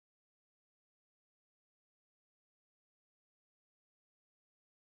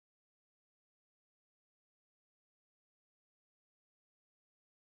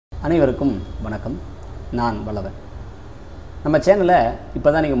அனைவருக்கும் வணக்கம். நான் வல்லவன். நம்ம சேனலை இப்போ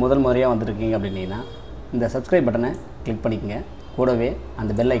தான் நீங்கள் முதல் முறையாக வந்திருக்கீங்க அப்படின்னா இந்த சப்ஸ்கிரைப் பட்டனை கிளிக் பண்ணிக்கங்க. கூடவே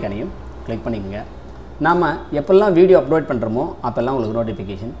அந்த பெல் ஐக்கானையும் கிளிக் பண்ணிக்கங்க. நாம் எப்பெல்லாம் வீடியோ அப்லோட் பண்ணுறோமோ அப்போல்லாம் உங்களுக்கு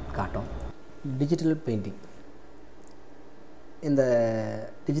நோட்டிஃபிகேஷன் காட்டும். டிஜிட்டல் பெயிண்டிங், இந்த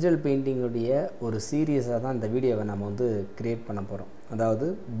டிஜிட்டல் பெயிண்டிங்குடைய ஒரு சீரியஸாக தான் இந்த வீடியோவை நம்ம க்ரியேட் பண்ண போகிறோம். அதாவது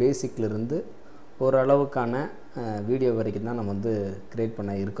பேசிக்லேருந்து ஓரளவுக்கான வீடியோ வரைக்கும் தான் நம்ம க்ரியேட்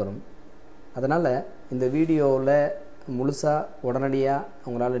பண்ண இருக்கிறோம். அதனால் இந்த வீடியோவில் முழுசாக உடனடியாக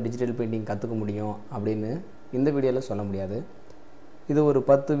அவங்களால டிஜிட்டல் பெயிண்டிங் கற்றுக்க முடியும் அப்படின்னு இந்த வீடியோவில் சொல்ல முடியாது. இது ஒரு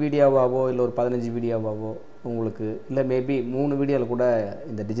 10 வீடியோவாவோ இல்லை ஒரு 15 வீடியோவாவோ உங்களுக்கு இல்லை மேபி 3 வீடியோவில் கூட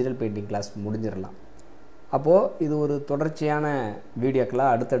இந்த டிஜிட்டல் பெயிண்டிங் கிளாஸ் முடிஞ்சிடலாம். அப்போது இது ஒரு தொடர்ச்சியான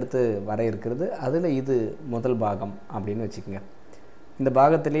வீடியோக்கெலாம் அடுத்தடுத்து வர இருக்கிறது. அதில் இது முதல் பாகம் அப்படின்னு வச்சுக்கோங்க. இந்த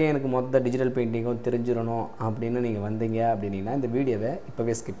பாகத்திலேயே எனக்கு மொத்த டிஜிட்டல் பெயிண்டிங்கும் தெரிஞ்சிடணும் அப்படின்னு நீங்கள் வந்தீங்க அப்படின்னா இந்த வீடியோவை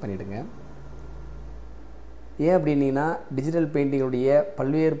இப்போவே ஸ்கிப் பண்ணிவிடுங்க. ஏன் அப்படின்னா டிஜிட்டல் பெயிண்டிங்குடைய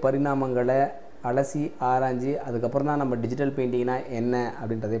பல்வேறு பரிணாமங்களை அலசி ஆராய்ஞ்சு அதுக்கப்புறம் தான் நம்ம டிஜிட்டல் பெயிண்டிங்னா என்ன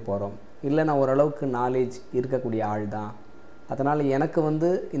அப்படின்றதே போகிறோம். இல்லை நான் ஓரளவுக்கு நாலேஜ் இருக்கக்கூடிய ஆள் தான், அதனால் எனக்கு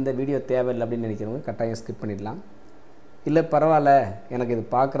இந்த வீடியோ தேவையில்லை அப்படின்னு நினைக்கிறவங்க கட்டாயம் ஸ்கிப் பண்ணிடலாம். இல்லை பரவாயில்ல, எனக்கு இது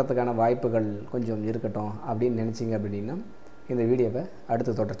பார்க்குறதுக்கான வாய்ப்புகள் கொஞ்சம் இருக்கட்டும் அப்படின்னு நினச்சிங்க அப்படின்னா இந்த வீடியோவை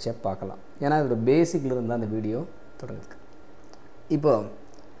அடுத்து தொடர்ச்சியாக பார்க்கலாம். ஏன்னா இதோட பேசிக்லேருந்து தான் அந்த வீடியோ தொடங்குது. இப்போது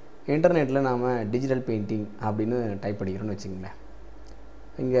இன்டர்நெட்டில் நாம் டிஜிட்டல் பெயிண்டிங் அப்படின்னு டைப் பண்ணிக்கிறோன்னு வச்சுங்களேன்.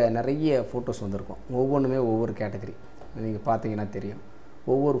 இங்கே நிறைய ஃபோட்டோஸ் வந்திருக்கும். ஒவ்வொன்றுமே ஒவ்வொரு கேட்டகரி. நீங்கள் பார்த்தீங்கன்னா தெரியும்.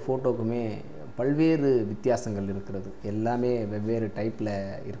 ஒவ்வொரு ஃபோட்டோக்குமே பல்வேறு வித்தியாசங்கள் இருக்கிறது. எல்லாமே வெவ்வேறு டைப்பில்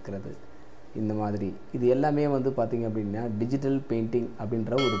இருக்கிறது. இந்த மாதிரி இது எல்லாமே பார்த்திங்க அப்படின்னா டிஜிட்டல் பெயிண்டிங்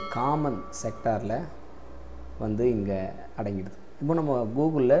அப்படின்ற ஒரு காமன் செக்டாரில் இங்கே அடங்கிடுது. இப்போ நம்ம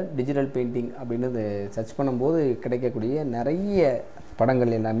கூகுளில் டிஜிட்டல் பெயிண்டிங் அப்படின்னு சர்ச் பண்ணும்போது கிடைக்கக்கூடிய நிறைய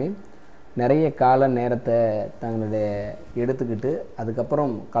படங்கள் எல்லாமே நிறைய கால நேரத்தை தங்களுடைய எடுத்துக்கிட்டு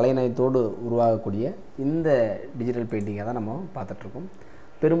அதுக்கப்புறம் கலைநயத்தோடு உருவாகக்கூடிய இந்த டிஜிட்டல் பெயிண்டிங்கை தான் நம்ம பார்த்துட்ருக்கோம்.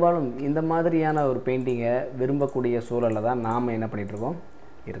 பெரும்பாலும் இந்த மாதிரியான ஒரு பெயிண்டிங்கை விரும்பக்கூடிய சூழலில் தான் நாம் என்ன பண்ணிகிட்ருக்கோம்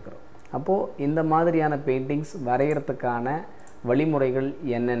இருக்கிறோம். அப்போது இந்த மாதிரியான பெயிண்டிங்ஸ் வரைகிறதுக்கான வழிமுறைகள்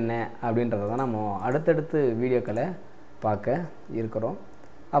என்னென்ன அப்படின்றத தான் நம்ம அடுத்தடுத்து வீடியோக்களை பார்க்க இருக்கிறோம்.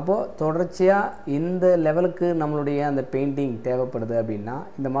 அப்போது தொடர்ச்சியாக இந்த லெவலுக்கு நம்மளுடைய அந்த பெயிண்டிங் தேவைப்படுது அப்படின்னா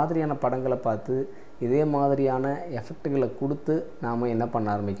இந்த மாதிரியான படங்களை பார்த்து இதே மாதிரியான எஃபெக்ட்டுகளை கொடுத்து நாம் என்ன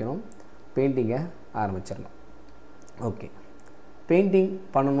பண்ண ஆரம்பிக்கணும், பெயிண்டிங்கை ஆரம்பிச்சிடணும். ஓகே, பெயிண்டிங்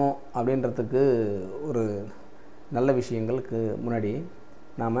பண்ணணும் அப்படின்றதுக்கு ஒரு நல்ல விஷயங்களுக்கு முன்னாடி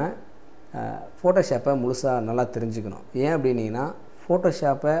நாம் ஃபோட்டோஷாப்பை முழுசாக நல்லா தெரிஞ்சுக்கணும். ஏன் அப்படின்னா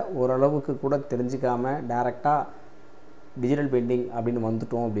ஃபோட்டோஷாப்பை ஓரளவுக்கு கூட தெரிஞ்சிக்காமல் டைரெக்டாக டிஜிட்டல் பெயிண்டிங் அப்படின்னு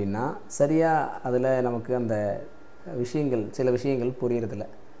வந்துட்டோம் அப்படின்னா சரியாக அதில் நமக்கு அந்த சில விஷயங்கள் புரியறதில்ல.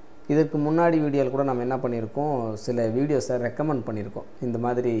 இதற்கு முன்னாடி வீடியோவில் கூட நம்ம என்ன பண்ணியிருக்கோம், சில வீடியோஸை ரெக்கமெண்ட் பண்ணியிருக்கோம். இந்த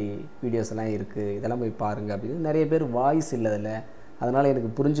மாதிரி வீடியோஸ் எல்லாம் இருக்குது, இதெல்லாம் போய் பாருங்கள் அப்படின்னு. நிறைய பேர் வாய்ஸ் இல்லை அதில், அதனால்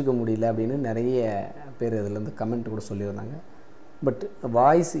எனக்கு புரிஞ்சிக்க முடியல அப்படின்னு நிறைய பேர் அதில் கமெண்ட் கூட சொல்லியிருந்தாங்க. பட்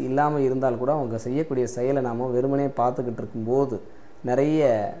வாய்ஸ் இல்லாமல் இருந்தால் கூட அவங்க செய்யக்கூடிய செயலை நாம் வெறுமனே பார்த்துக்கிட்டு இருக்கும்போது நிறைய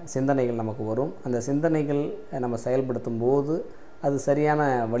சிந்தனைகள் நமக்கு வரும். அந்த சிந்தனைகள் நம்ம செயல்படுத்தும் போது அது சரியான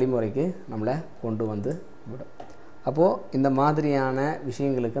வழிமுறைக்கு நம்மளை கொண்டு விடும். அப்போது இந்த மாதிரியான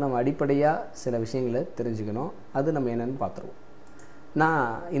விஷயங்களுக்கு நம்ம அடிப்படையாக சில விஷயங்களை தெரிஞ்சுக்கணும். அது நம்ம என்னென்னு பார்த்துருவோம். நான்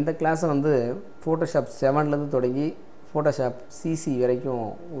இந்த கிளாஸை ஃபோட்டோஷாப் 7லேருந்து தொடங்கி ஃபோட்டோஷாப் சிசி வரைக்கும்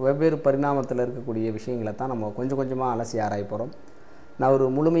வெவ்வேறு பரிணாமத்தில் இருக்கக்கூடிய விஷயங்களை தான் நம்ம கொஞ்சம் கொஞ்சமாக அலசி ஆராய போகிறோம். நான் ஒரு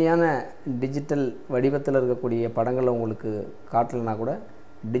முழுமையான டிஜிட்டல் வடிவத்தில் இருக்கக்கூடிய படங்களை உங்களுக்கு காட்டலைன்னா கூட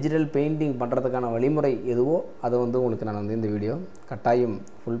டிஜிட்டல் பெயிண்டிங் பண்ணுறதுக்கான வழிமுறை எதுவோ அதை உங்களுக்கு நான் இந்த வீடியோ கட்டாயம்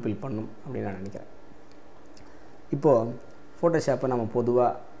ஃபுல்ஃபில் பண்ணும் அப்படின்னு நான் நினைக்கிறேன். இப்போது ஃபோட்டோஷாப்பை நம்ம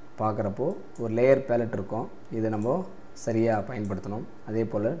பொதுவாக பார்க்குறப்போ ஒரு லேயர் பேலட் இருக்கும். இதை நம்ம சரியாக பயன்படுத்தணும். அதே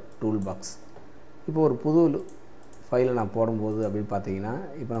போல் டூல் பாக்ஸ். இப்போ ஒரு புது ஃபைலை நான் போடும்போது அப்படின்னு பார்த்தீங்கன்னா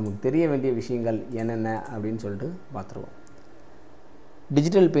இப்போ நமக்கு தெரிய வேண்டிய விஷயங்கள் என்னென்ன அப்படின்னு சொல்லிட்டு பார்த்துருவோம்.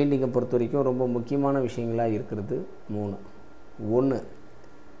 டிஜிட்டல் பெயிண்டிங்கை பொறுத்த வரைக்கும் ரொம்ப முக்கியமான விஷயங்களாக இருக்கிறது 3. ஒன்று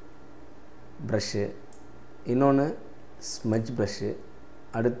ப்ரஷ்ஷு, இன்னொன்று ஸ்மஜ் ப்ரஷ்ஷு,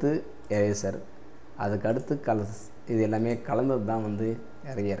 அடுத்து எரேசர், அதுக்கு அடுத்து கலர்ஸ். இது எல்லாமே கலந்தது தான்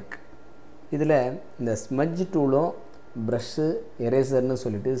நிறைய இருக்குது. இதில் இந்த ஸ்மஜ் டூலும் ப்ரஷ்ஷு எரேசர்னு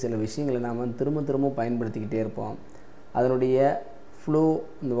சொல்லிட்டு சில விஷயங்களை நாம் திரும்ப பயன்படுத்திக்கிட்டே இருப்போம். அதனுடைய ஃப்ளோ,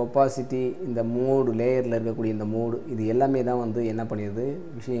 இந்த ஒப்பாசிட்டி, இந்த மோடு, லேயரில் இருக்கக்கூடிய இந்த மோடு, இது எல்லாமே தான் என்ன பண்ணிடுது,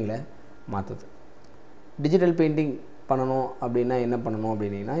 விஷயங்களை மாற்றுது. டிஜிட்டல் பெயிண்டிங் பண்ணணும் அப்படின்னா என்ன பண்ணணும்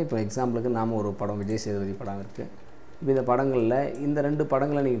அப்படின்னா இப்போ எக்ஸாம்பிளுக்கு நாம் ஒரு படம், விஜய் சேதுபதி படம் இருக்குது. இப்போ இந்த படங்களில் இந்த 2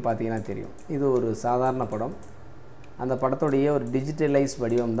 படங்களை நீங்கள் பார்த்தீங்கன்னா தெரியும். இது ஒரு சாதாரண படம். அந்த படத்துடைய ஒரு டிஜிட்டலைஸ்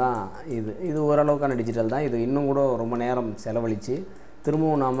வடிவம் தான் இது ஓரளவுக்கான டிஜிட்டல் தான். இது இன்னும் கூட ரொம்ப நேரம் செலவழித்து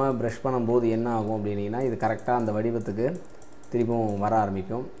திரும்பவும் நாம் ப்ரஷ் பண்ணும்போது என்ன ஆகும் அப்படின்னா இது கரெக்டாக அந்த வடிவத்துக்கு திரும்பவும் வர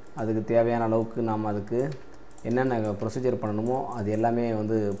ஆரம்பிக்கும். அதுக்கு தேவையான அளவுக்கு நாம் அதுக்கு என்னென்ன ப்ரொசீஜர் பண்ணணுமோ அது எல்லாமே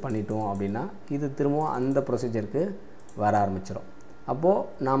வந்து பண்ணிட்டோம் அப்படின்னா இது திரும்பவும் அந்த ப்ரொசீஜருக்கு வர ஆரம்பிச்சிடும். அப்போது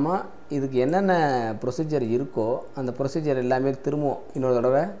நாம் இதுக்கு என்னென்ன ப்ரொசீஜர் இருக்கோ அந்த ப்ரொசீஜர் எல்லாமே திரும்பவும் இன்னொரு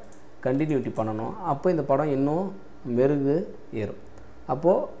தடவை கண்டினியூட்டி பண்ணணும். அப்போ இந்த படம் இன்னும் மெருகு ஏறும்.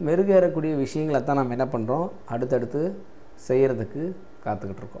 அப்போது மெருகு ஏறக்கூடிய விஷயங்களை தான் நம்ம என்ன பண்ணுறோம், அடுத்தடுத்து செய்கிறதுக்கு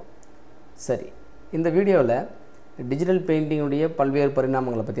காத்துக்கிட்டு இருக்கோம். சரி, இந்த வீடியோவில் டிஜிட்டல் பெயிண்டிங்குடைய பல்வேறு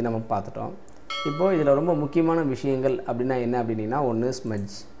பரிணாமங்களை பற்றி நம்ம பார்த்துட்டோம். இப்போது இதில் ரொம்ப முக்கியமான விஷயங்கள் அப்படின்னா என்ன அப்படின்னா, ஒன்று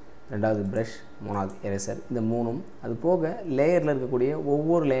ஸ்மஜ், ரெண்டாவது ப்ரஷ், மூணாவது எரேசர். இந்த மூணும் அது போக லேயரில் இருக்கக்கூடிய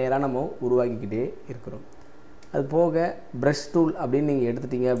ஒவ்வொரு லேயராக நம்ம உருவாக்கிக்கிட்டே இருக்கிறோம். அது போக ப்ரஷ் டூல் அப்படின்னு நீங்கள்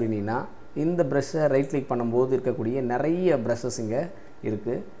எடுத்துட்டீங்க அப்படின்னா இந்த ப்ரஷ்ஷை ரைட் கிளிக் பண்ணும்போது இருக்கக்கூடிய நிறைய ப்ரஷஸ் இங்கே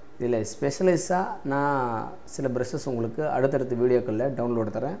இருக்குது. இதில் ஸ்பெஷலைஸாக நான் சில ப்ரஷஸ் உங்களுக்கு அடுத்தடுத்த வீடியோக்களில்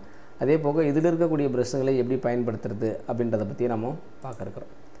டவுன்லோடு தரேன். அதே போக இதில் இருக்கக்கூடிய ப்ரஷ்ஷுகளை எப்படி பயன்படுத்துறது அப்படின்றத பற்றி நம்ம பார்க்க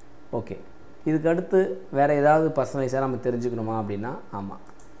இருக்கிறோம். ஓகே, இதுக்கு அடுத்து வேறு ஏதாவது பர்சனலைஸாக நம்ம தெரிஞ்சுக்கணுமா அப்படின்னா ஆமாம்,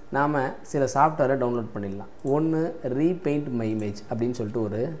 நாம் சில சாஃப்ட்வேரை டவுன்லோட் பண்ணிடலாம். ஒன்று ரீபெயிண்ட் மை இமேஜ் அப்படின்னு சொல்லிட்டு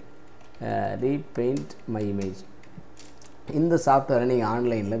ஒரு ரீபெயிண்ட் மை இமேஜ். இந்த சாஃப்ட்வேரை நீங்கள்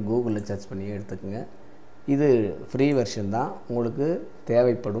ஆன்லைனில் கூகுளில் சர்ச் பண்ணி எடுத்துக்கோங்க. இது ஃப்ரீ வெர்ஷன் தான், உங்களுக்கு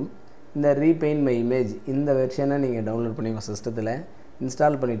தேவைப்படும். இந்த ரீபெயிண்ட் மை இமேஜ் இந்த வெர்ஷனை நீங்கள் டவுன்லோட் பண்ணி உங்கள் சிஸ்டத்தில்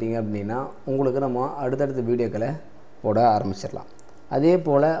இன்ஸ்டால் பண்ணிட்டீங்க அப்படின்னா உங்களுக்கு நம்ம அடுத்தடுத்த வீடியோக்களை போட ஆரம்பிச்சிடலாம். அதே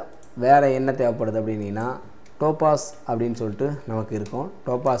போல் வேறு என்ன தேவைப்படுது அப்படின்னா டோபாஸ் அப்படின்னு சொல்லிட்டு நமக்கு இருக்கும்.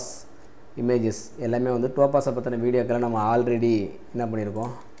 டோபாஸ் இமேஜஸ் எல்லாமே வந்து டோபாஸை பற்றின வீடியோக்களை நம்ம ஆல்ரெடி என்ன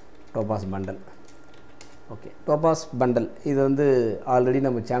பண்ணியிருக்கோம், topaz bundle. Okay, topaz bundle இது வந்து ஆல்ரெடி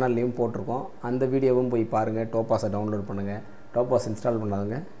நம்ம சேனல்லையும் போட்டிருக்கோம். அந்த வீடியோவும் போய் பாருங்கள். டோபாஸை டவுன்லோட் பண்ணுங்கள். டோபாஸ் இன்ஸ்டால்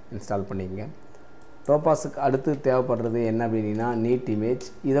பண்ணாதுங்க, இன்ஸ்டால் பண்ணிக்கங்க. டோபாஸுக்கு அடுத்து தேவைப்படுறது என்ன அப்படின்னா நீட் இமேஜ்.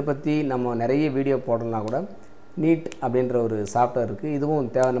 இதை பற்றி நம்ம நிறைய வீடியோ போடலாம் கூட. நீட் அப்படின்ற ஒரு சாஃப்ட்வேர் இருக்குது.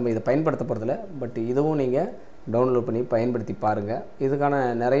 இதுவும் தேவை, நம்ம இதை பயன்படுத்த போகிறதில்ல. பட் இதுவும் நீங்கள் டவுன்லோட் பண்ணி பயன்படுத்தி பாருங்கள். இதுக்கான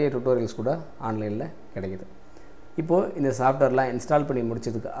நிறைய டுட்டோரியல்ஸ் கூட ஆன்லைனில் கிடைக்குது. இப்போது இந்த சாஃப்ட்வேர்லாம் இன்ஸ்டால் பண்ணி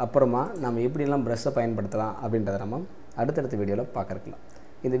முடிச்சதுக்கு அப்புறமா நம்ம எப்படிலாம் ப்ரஷ்ஷை பயன்படுத்தலாம் அப்படின்றத நம்ம அடுத்தடுத்த வீடியோவில் பார்க்கலாம்.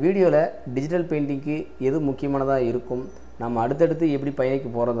 இந்த வீடியோவில் டிஜிட்டல் பெயிண்டிங்க்கு எது முக்கியமானதாக இருக்கும், நம்ம அடுத்தடுத்து எப்படி பயணிக்க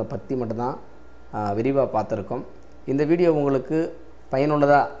போகிறத பற்றி மட்டும்தான் விரிவாக பார்த்துருக்கோம். இந்த வீடியோ உங்களுக்கு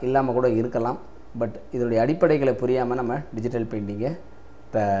பயனுள்ளதாக இல்லாமல் கூட இருக்கலாம். பட் இதனுடைய அடிப்படைகளை புரியாமல் நம்ம டிஜிட்டல் பெயிண்டிங்கை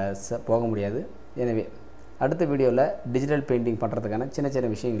போக முடியாது. எனவே அடுத்த வீடியோவில் டிஜிட்டல் பெயிண்டிங் பண்ணுறதுக்கான சின்ன சின்ன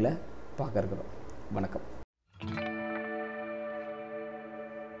விஷயங்களை பார்க்க இருக்கிறோம். வணக்கம்.